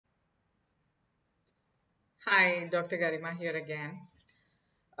Hi, Dr. Garima here again.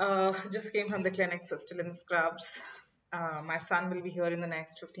 Just came from the clinic, so still in the scrubs. My son will be here in the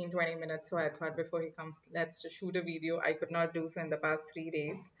next 15-20 minutes, so I thought before he comes, let's just shoot a video. I could not do so in the past 3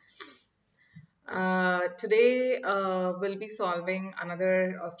 days. Today, we'll be solving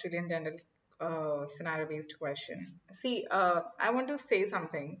another Australian dental scenario-based question. See, I want to say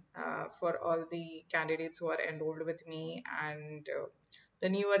something for all the candidates who are enrolled with me and the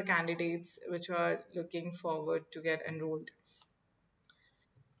newer candidates which are looking forward to get enrolled.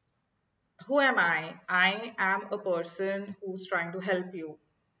 Who am I? I am a person who's trying to help you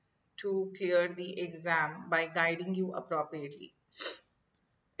to clear the exam by guiding you appropriately.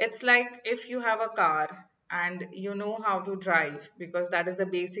 It's like if you have a car and you know how to drive because that is the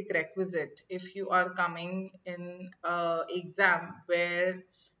basic requisite. If you are coming in a exam where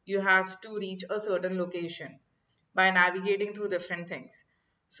you have to reach a certain location by navigating through different things.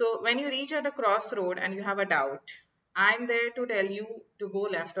 So when you reach at a crossroad and you have a doubt, I'm there to tell you to go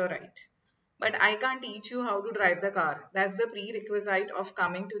left or right. But I can't teach you how to drive the car. That's the prerequisite of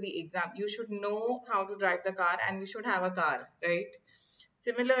coming to the exam. You should know how to drive the car and you should have a car, right?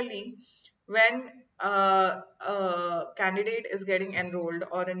 Similarly, when a candidate is getting enrolled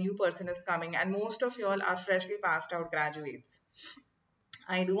or a new person is coming, and most of you all are freshly passed out graduates,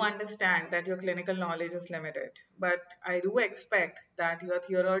 I do understand that your clinical knowledge is limited, but I do expect that your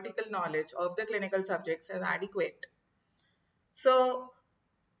theoretical knowledge of the clinical subjects is adequate. So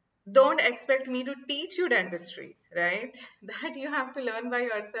don't expect me to teach you dentistry, right? That you have to learn by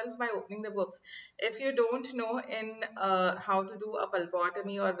yourself by opening the books. If you don't know in how to do a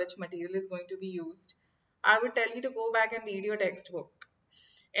pulpotomy or which material is going to be used, I would tell you to go back and read your textbook.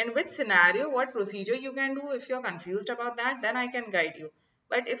 In which scenario, what procedure you can do, if you're confused about that, then I can guide you.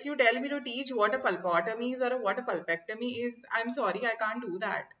 But if you tell me to teach what a pulpotomy is or what a pulpectomy is, I'm sorry, I can't do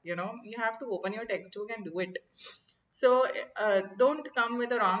that. You have to open your textbook and do it. So don't come with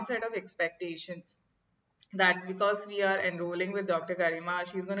the wrong set of expectations that because we are enrolling with Dr. Garima,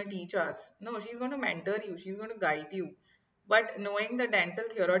 she's going to teach us. No, she's going to mentor you, she's going to guide you. But knowing the dental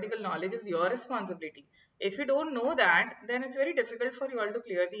theoretical knowledge is your responsibility. If you don't know that, then it's very difficult for you all to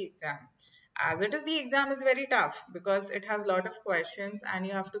clear the exam. As it is, the exam is very tough because it has a lot of questions and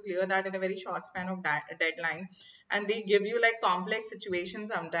you have to clear that in a very short span of deadline. And they give you like complex situations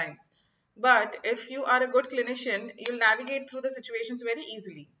sometimes. But if you are a good clinician, you'll navigate through the situations very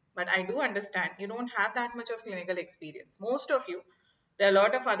easily. But I do understand you don't have that much of clinical experience. Most of you, there are a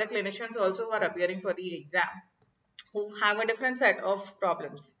lot of other clinicians also who are appearing for the exam who have a different set of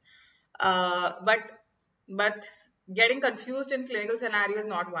problems. But getting confused in clinical scenario is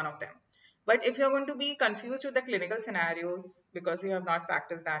not one of them. But if you're going to be confused with the clinical scenarios because you have not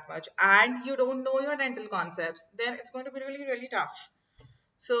practiced that much and you don't know your dental concepts, then it's going to be really, really tough.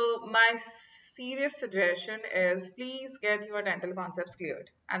 So my serious suggestion is please get your dental concepts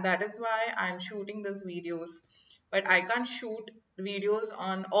cleared. And that is why I'm shooting these videos. But I can't shoot videos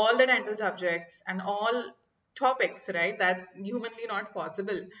on all the dental subjects and all topics, right? That's humanly not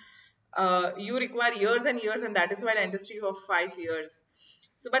possible. You require years and years, and that is why dentistry of 5 years.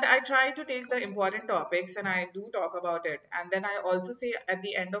 So, but I try to take the important topics and I do talk about it. And then I also say at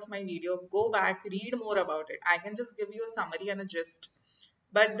the end of my video, go back, read more about it. I can just give you a summary and a gist,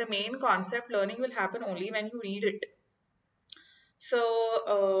 but the main concept learning will happen only when you read it.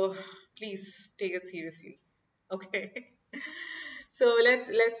 So please take it seriously. Okay. So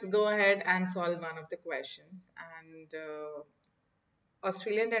let's go ahead and solve one of the questions. And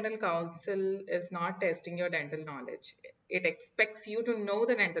Australian Dental Council is not testing your dental knowledge. It expects you to know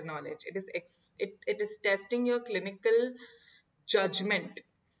the dental knowledge. It is testing your clinical judgment,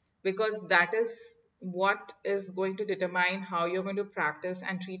 because that is what is going to determine how you're going to practice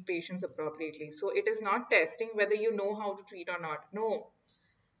and treat patients appropriately. So it is not testing whether you know how to treat or not. No,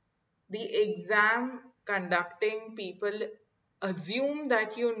 the exam conducting people assume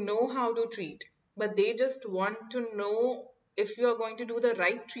that you know how to treat, but they just want to know if you are going to do the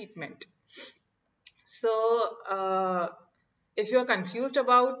right treatment. So if you're confused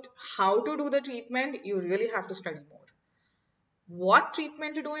about how to do the treatment, you really have to study more. What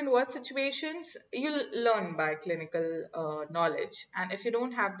treatment to do in what situations, you'll learn by clinical knowledge. And if you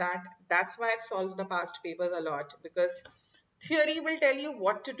don't have that, that's why I solve the past papers a lot, because theory will tell you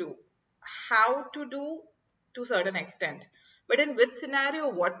what to do, how to do to certain extent, but in which scenario,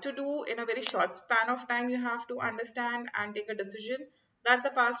 what to do in a very short span of time, you have to understand and take a decision. That the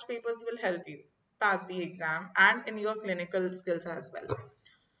past papers will help you pass the exam and in your clinical skills as well.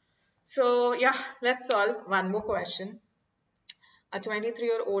 So yeah, let's solve one more question. A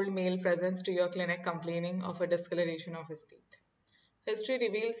 23-year-old male presents to your clinic complaining of a discoloration of his teeth. History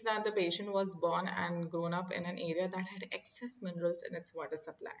reveals that the patient was born and grown up in an area that had excess minerals in its water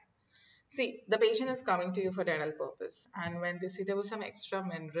supply. See, the patient is coming to you for dental purpose, and when they see there was some extra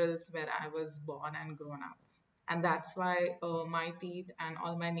minerals where I was born and grown up, and that's why my teeth and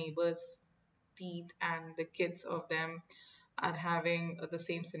all my neighbors' teeth and the kids of them are having the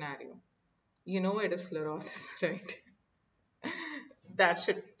same scenario. You know it is fluorosis, right? That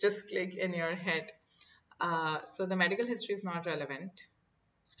should just click in your head. So the medical history is not relevant.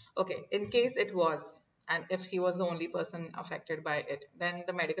 Okay, in case it was, and if he was the only person affected by it, then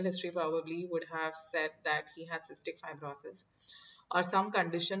the medical history probably would have said that he had cystic fibrosis or some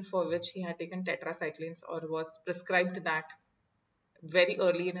condition for which he had taken tetracyclines or was prescribed that very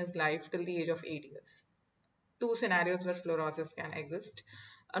early in his life till the age of 8 years. Two scenarios where fluorosis can exist.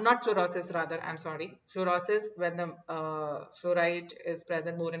 Not fluorosis, rather, I'm sorry. Fluorosis when the fluoride is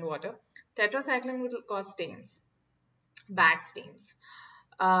present more in water. Tetracycline will cause stains, bad stains,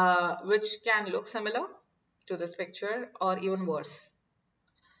 which can look similar to this picture or even worse.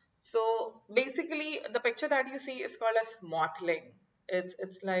 So basically, the picture that you see is called as mottling.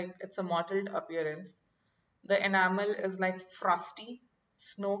 It's like it's a mottled appearance. The enamel is like frosty,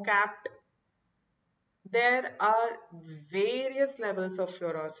 snow-capped. There are various levels of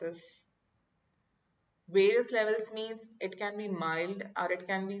fluorosis. Various levels means it can be mild or it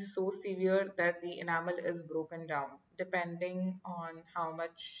can be so severe that the enamel is broken down, depending on how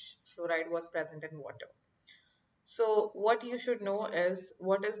much fluoride was present in water. So what you should know is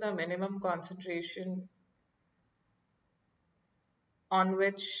what is the minimum concentration on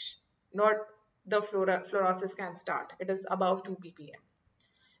which not the fluorosis can start. It is above 2 ppm.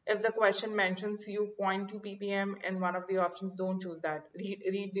 If the question mentions you 0.2 ppm in one of the options, don't choose that.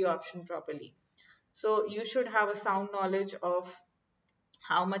 Read the option properly. So you should have a sound knowledge of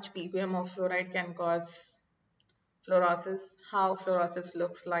how much ppm of fluoride can cause fluorosis, how fluorosis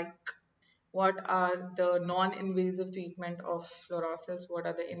looks like, what are the non-invasive treatment of fluorosis, what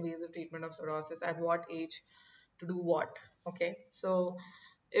are the invasive treatment of fluorosis, at what age to do what. Okay, so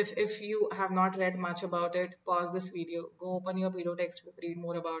if you have not read much about it, pause this video, go open your pedo textbook, read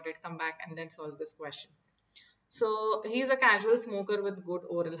more about it, come back and then solve this question. So he's a casual smoker with good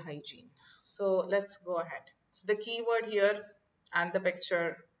oral hygiene. So let's go ahead. So the keyword here and the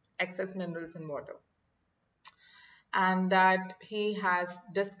picture, excess minerals in water, and that he has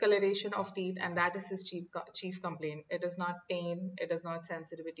discoloration of teeth, and that is his chief complaint. It is not pain, it is not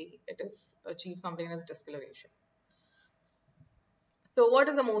sensitivity, it is a chief complaint is discoloration. So what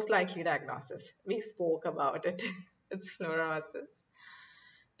is the most likely diagnosis? We spoke about it. It's fluorosis.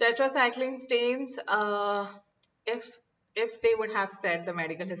 Tetracycline stains, if if they would have said the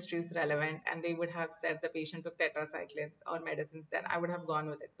medical history is relevant and they would have said the patient took tetracyclines or medicines, then I would have gone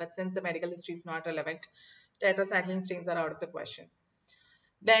with it. But since the medical history is not relevant, tetracycline stains are out of the question.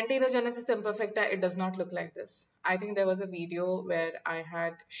 Dentinogenesis imperfecta, it does not look like this. I think there was a video where I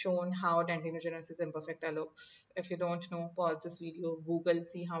had shown how dentinogenesis imperfecta looks. If you don't know, pause this video, Google,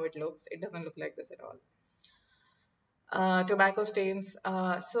 see how it looks. It doesn't look like this at all. Tobacco stains.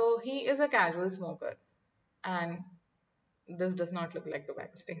 So he is a casual smoker, and this does not look like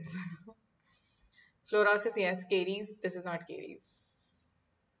tobacco stains. Fluorosis, yes. Caries, this is not caries.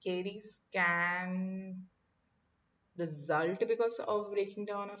 Caries can result because of breaking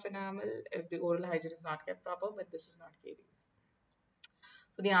down of enamel if the oral hygiene is not kept proper, but this is not caries.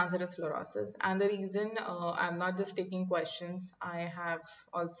 So the answer is fluorosis. And the reason I'm not just taking questions, I have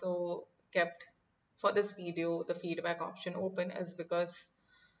also kept for this video the feedback option open is because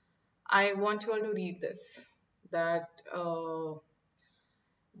I want you all to read this, that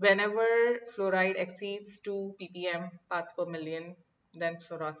whenever fluoride exceeds 2 ppm parts per million, then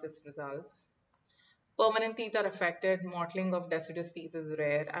fluorosis results. Permanent teeth are affected. Mottling of deciduous teeth is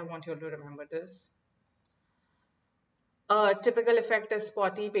rare. I want you all to remember this. A typical effect is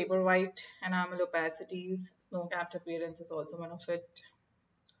spotty, paper white, enamel opacities. Snow-capped appearance is also one of it.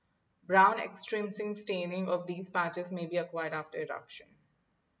 Brown extrinsic staining of these patches may be acquired after eruption.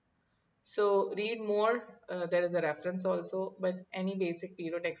 So read more. There is a reference also, but any basic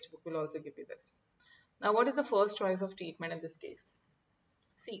pedo textbook will also give you this. Now, what is the first choice of treatment in this case?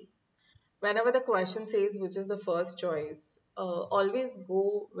 See, whenever the question says which is the first choice, always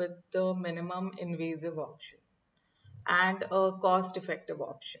go with the minimum invasive option and a cost effective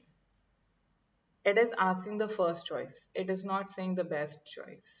option. It is asking the first choice. It is not saying the best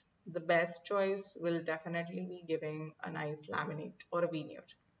choice. The best choice will definitely be giving a nice laminate or a veneer.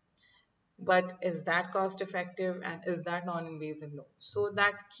 But is that cost effective and is that non-invasive? No. So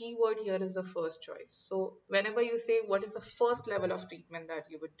that keyword here is the first choice. So whenever you say what is the first level of treatment that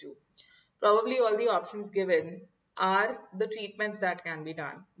you would do, probably all the options given are the treatments that can be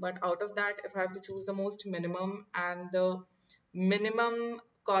done. But out of that, if I have to choose the most minimum and the minimum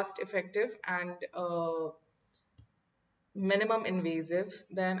cost effective and minimum invasive,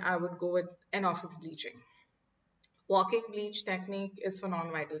 then I would go with in-office bleaching. Walking bleach technique is for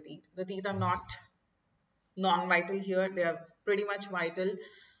non-vital teeth. The teeth are not non-vital here, they are pretty much vital.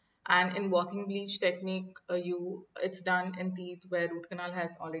 And in walking bleach technique, it's done in teeth where root canal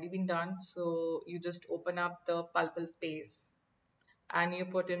has already been done. So you just open up the pulpal space and you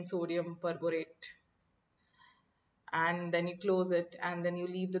put in sodium perborate and then you close it and then you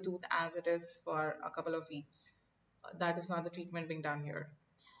leave the tooth as it is for a couple of weeks. That is not the treatment being done here.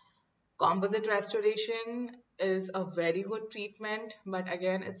 Composite restoration is a very good treatment, but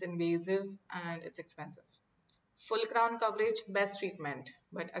again, it's invasive and it's expensive. Full crown coverage, best treatment,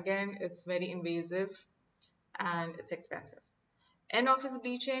 but again, it's very invasive and it's expensive. In office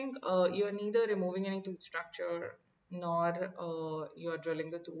bleaching, you're neither removing any tooth structure nor you're drilling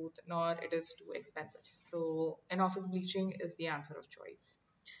the tooth, nor it is too expensive. So, in office bleaching is the answer of choice.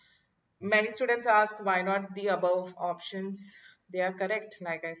 Many students ask why not the above options. They are correct.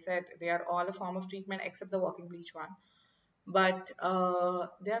 Like I said, they are all a form of treatment except the walking bleach one. But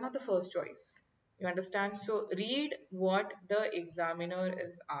they are not the first choice. You understand? So read what the examiner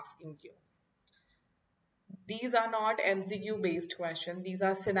is asking you. These are not MCQ based questions. These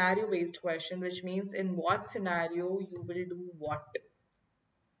are scenario based questions, which means in what scenario you will do what.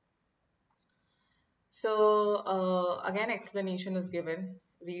 So again, explanation is given.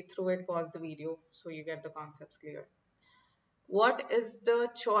 Read through it, pause the video so you get the concepts clear. What is the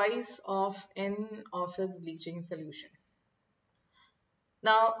choice of in-office bleaching solution?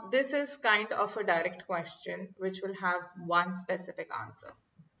 Now, this is kind of a direct question which will have one specific answer.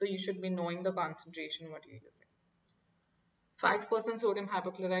 So you should be knowing the concentration what you're using. 5% sodium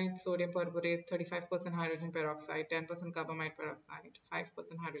hypochlorite, sodium perborate, 35% hydrogen peroxide, 10% carbamide peroxide, 5%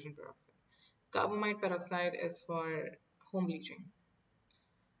 hydrogen peroxide. Carbamide peroxide is for home bleaching.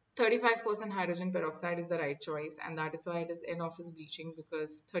 35% hydrogen peroxide is the right choice, and that is why it is in-office bleaching,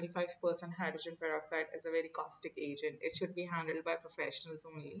 because 35% hydrogen peroxide is a very caustic agent. It should be handled by professionals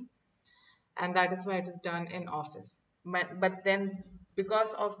only, and that is why it is done in office. But then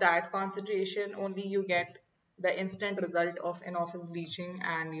because of that concentration only, you get the instant result of in-office bleaching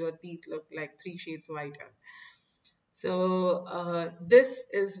and your teeth look like 3 shades whiter. So this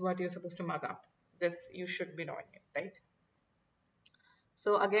is what you're supposed to mug up. This you should be knowing it, right?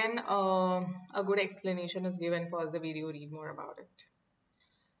 So again, a good explanation is given. Pause the video, read more about it.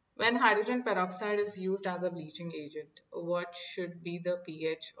 When hydrogen peroxide is used as a bleaching agent, what should be the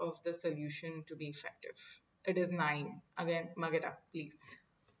pH of the solution to be effective? It is 9. Again, mug it up, please.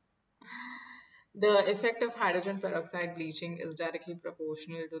 The effect of hydrogen peroxide bleaching is directly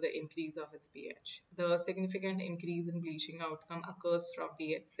proportional to the increase of its pH. The significant increase in bleaching outcome occurs from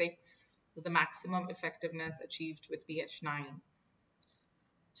pH 6, with the maximum effectiveness achieved with pH 9.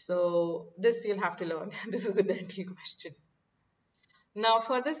 So this you'll have to learn. This is a dental question. Now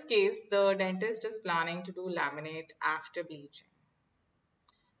for this case, the dentist is planning to do laminate after bleaching.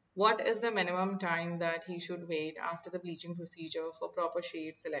 What is the minimum time that he should wait after the bleaching procedure for proper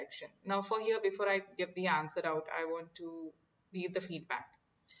shade selection? Now for here, before I give the answer out, I want to read the feedback.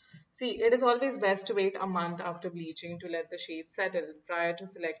 See, it is always best to wait a month after bleaching to let the shade settle prior to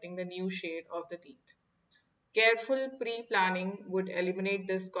selecting the new shade of the teeth. Careful pre-planning would eliminate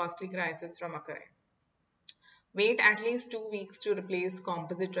this costly crisis from occurring. Wait at least 2 weeks to replace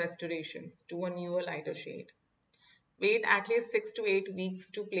composite restorations to a newer lighter shade. Wait at least 6 to 8 weeks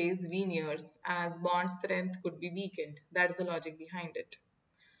to place veneers, as bond strength could be weakened. That is the logic behind it.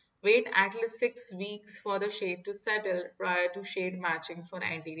 Wait at least 6 weeks for the shade to settle prior to shade matching for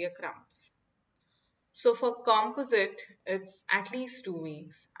anterior crowns. So for composite, it's at least 2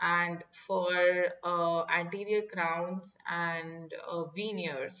 weeks, and for anterior crowns and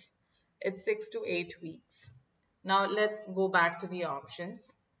veneers, it's 6 to 8 weeks. Now let's go back to the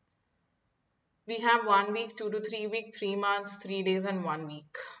options. We have 1 week, 2 to 3 weeks, 3 months, 3 days, and 1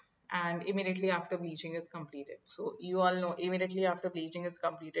 week. And immediately after bleaching is completed. So you all know immediately after bleaching is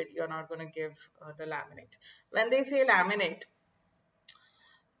completed, you're not going to give the laminate. When they say laminate,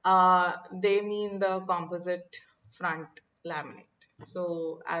 they mean the composite front laminate.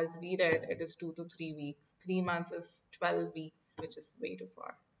 So as we read, it is 2 to 3 weeks. 3 months is 12 weeks, which is way too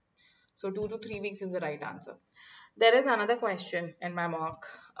far. So 2 to 3 weeks is the right answer. There is another question in my mock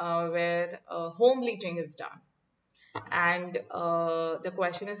where home bleaching is done. And the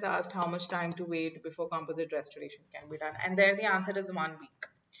question is asked how much time to wait before composite restoration can be done. And there the answer is 1 week.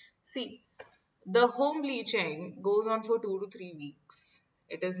 See, the home bleaching goes on for 2 to 3 weeks.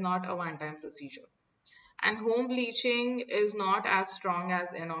 It is not a one-time procedure. And home bleaching is not as strong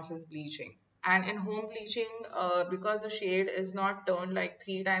as in-office bleaching. And in home bleaching, because the shade is not turned like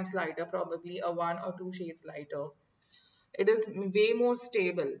three times lighter, probably a one or two shades lighter, it is way more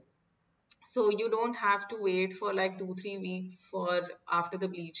stable. So you don't have to wait for like 2 3 weeks for after the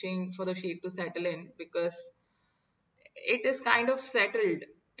bleaching for the shade to settle in, because it is kind of settled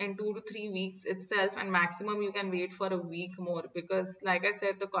in 2 to 3 weeks itself, and maximum you can wait for a week more, because like I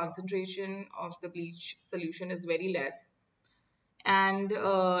said, the concentration of the bleach solution is very less, and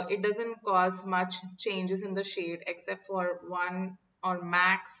it doesn't cause much changes in the shade except for one or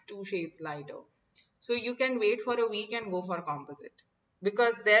max two shades lighter. So you can wait for a week and go for composite,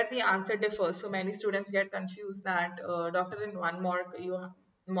 because there the answer differs. So many students get confused that doctor, in one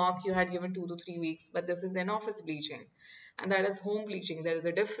mock you had given 2 to 3 weeks, but this is in office bleaching and that is home bleaching. There is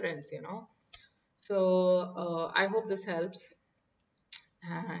a difference, you know. So I hope this helps.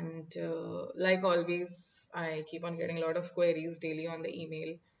 And like always, I keep on getting a lot of queries daily on the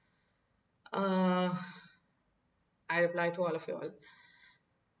email. Uh, I reply to all of you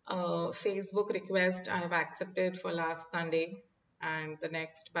all. Facebook request I have accepted for last Sunday, and the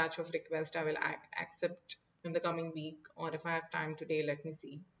next batch of request I will accept in the coming week, or if I have time today, let me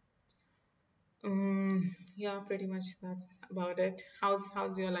see. Yeah, pretty much that's about it.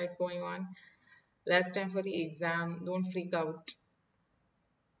 How's your life going on? Last time for the exam, don't freak out.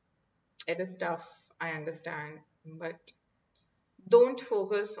 It is tough, I understand, but don't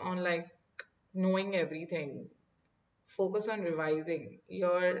focus on like knowing everything. Focus on revising.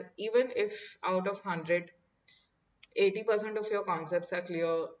 Your even if out of 100 80% of your concepts are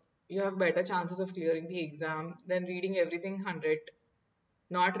clear, you have better chances of clearing the exam than reading everything 100,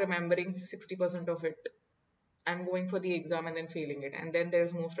 not remembering 60% of it, and going for the exam and then failing it. And then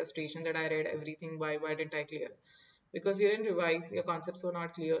there's more frustration that I read everything. Why didn't I clear? Because you didn't revise, your concepts were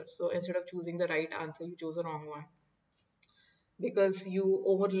not clear. So instead of choosing the right answer, you chose the wrong one, because you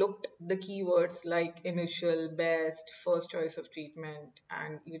overlooked the keywords like initial, best, first choice of treatment,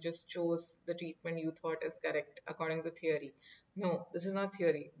 and you just chose the treatment you thought is correct according to theory. No, this is not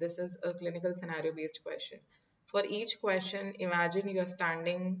theory. This is a clinical scenario based question. For each question, imagine you are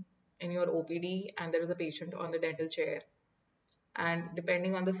standing in your OPD and there is a patient on the dental chair. And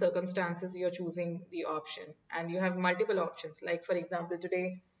depending on the circumstances, you're choosing the option. And you have multiple options. Like, for example,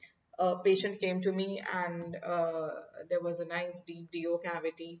 today, a patient came to me and there was a nice deep DO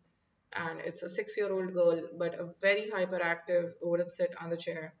cavity, and it's a 6-year-old girl but a very hyperactive, wouldn't sit on the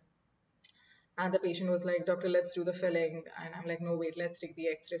chair. And the patient was like, doctor, let's do the filling. And I'm like, no, wait, let's take the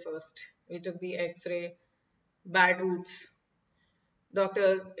x-ray first. We took the x-ray. Bad roots.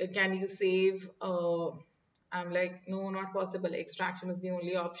 Doctor, can you save? I'm like, no, not possible. Extraction is the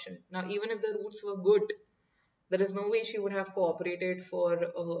only option. Now, even if the roots were good, there is no way she would have cooperated for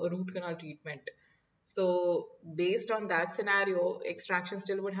a root canal treatment. So, based on that scenario, extraction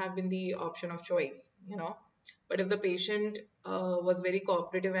still would have been the option of choice, you know. But if the patient was very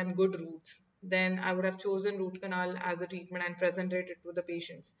cooperative and good roots, then I would have chosen root canal as a treatment and presented it to the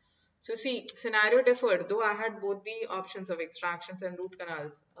patients. So, see, scenario differed, though I had both the options of extractions and root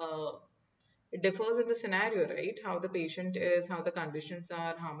canals. It differs in the scenario, right? How the patient is, how the conditions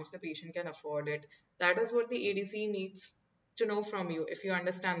are, how much the patient can afford it. That is what the ADC needs to know from you, if you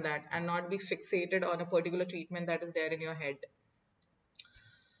understand that, and not be fixated on a particular treatment that is there in your head.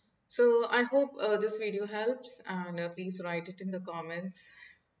 So I hope this video helps, and please write it in the comments.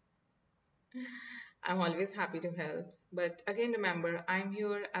 I'm always happy to help. But again, remember, I'm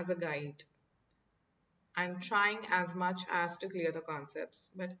here as a guide. I'm trying as much as to clear the concepts,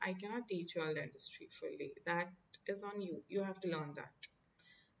 but I cannot teach you all dentistry fully. That is on you. You have to learn that.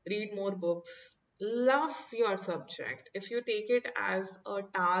 Read more books. Love your subject. If you take it as a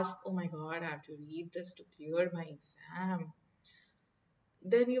task, oh my god, I have to read this to clear my exam,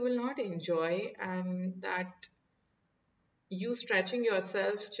 then you will not enjoy, and that you stretching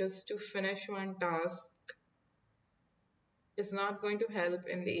yourself just to finish one task is not going to help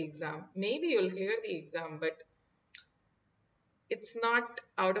in the exam. Maybe you'll clear the exam, but it's not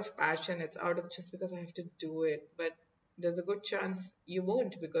out of passion, it's out of just because I have to do it. But there's a good chance you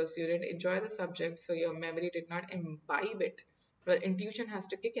won't, because you didn't enjoy the subject, so your memory did not imbibe it. But intuition has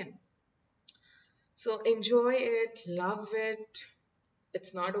to kick in. So enjoy it, love it.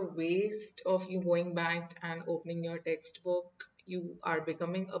 It's not a waste of you going back and opening your textbook. You are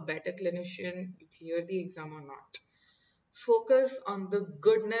becoming a better clinician, you clear the exam or not. Focus on the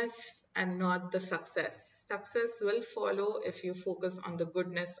goodness and not the success. Success will follow if you focus on the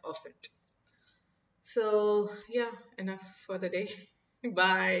goodness of it. So, yeah, enough for the day.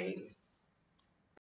 Bye.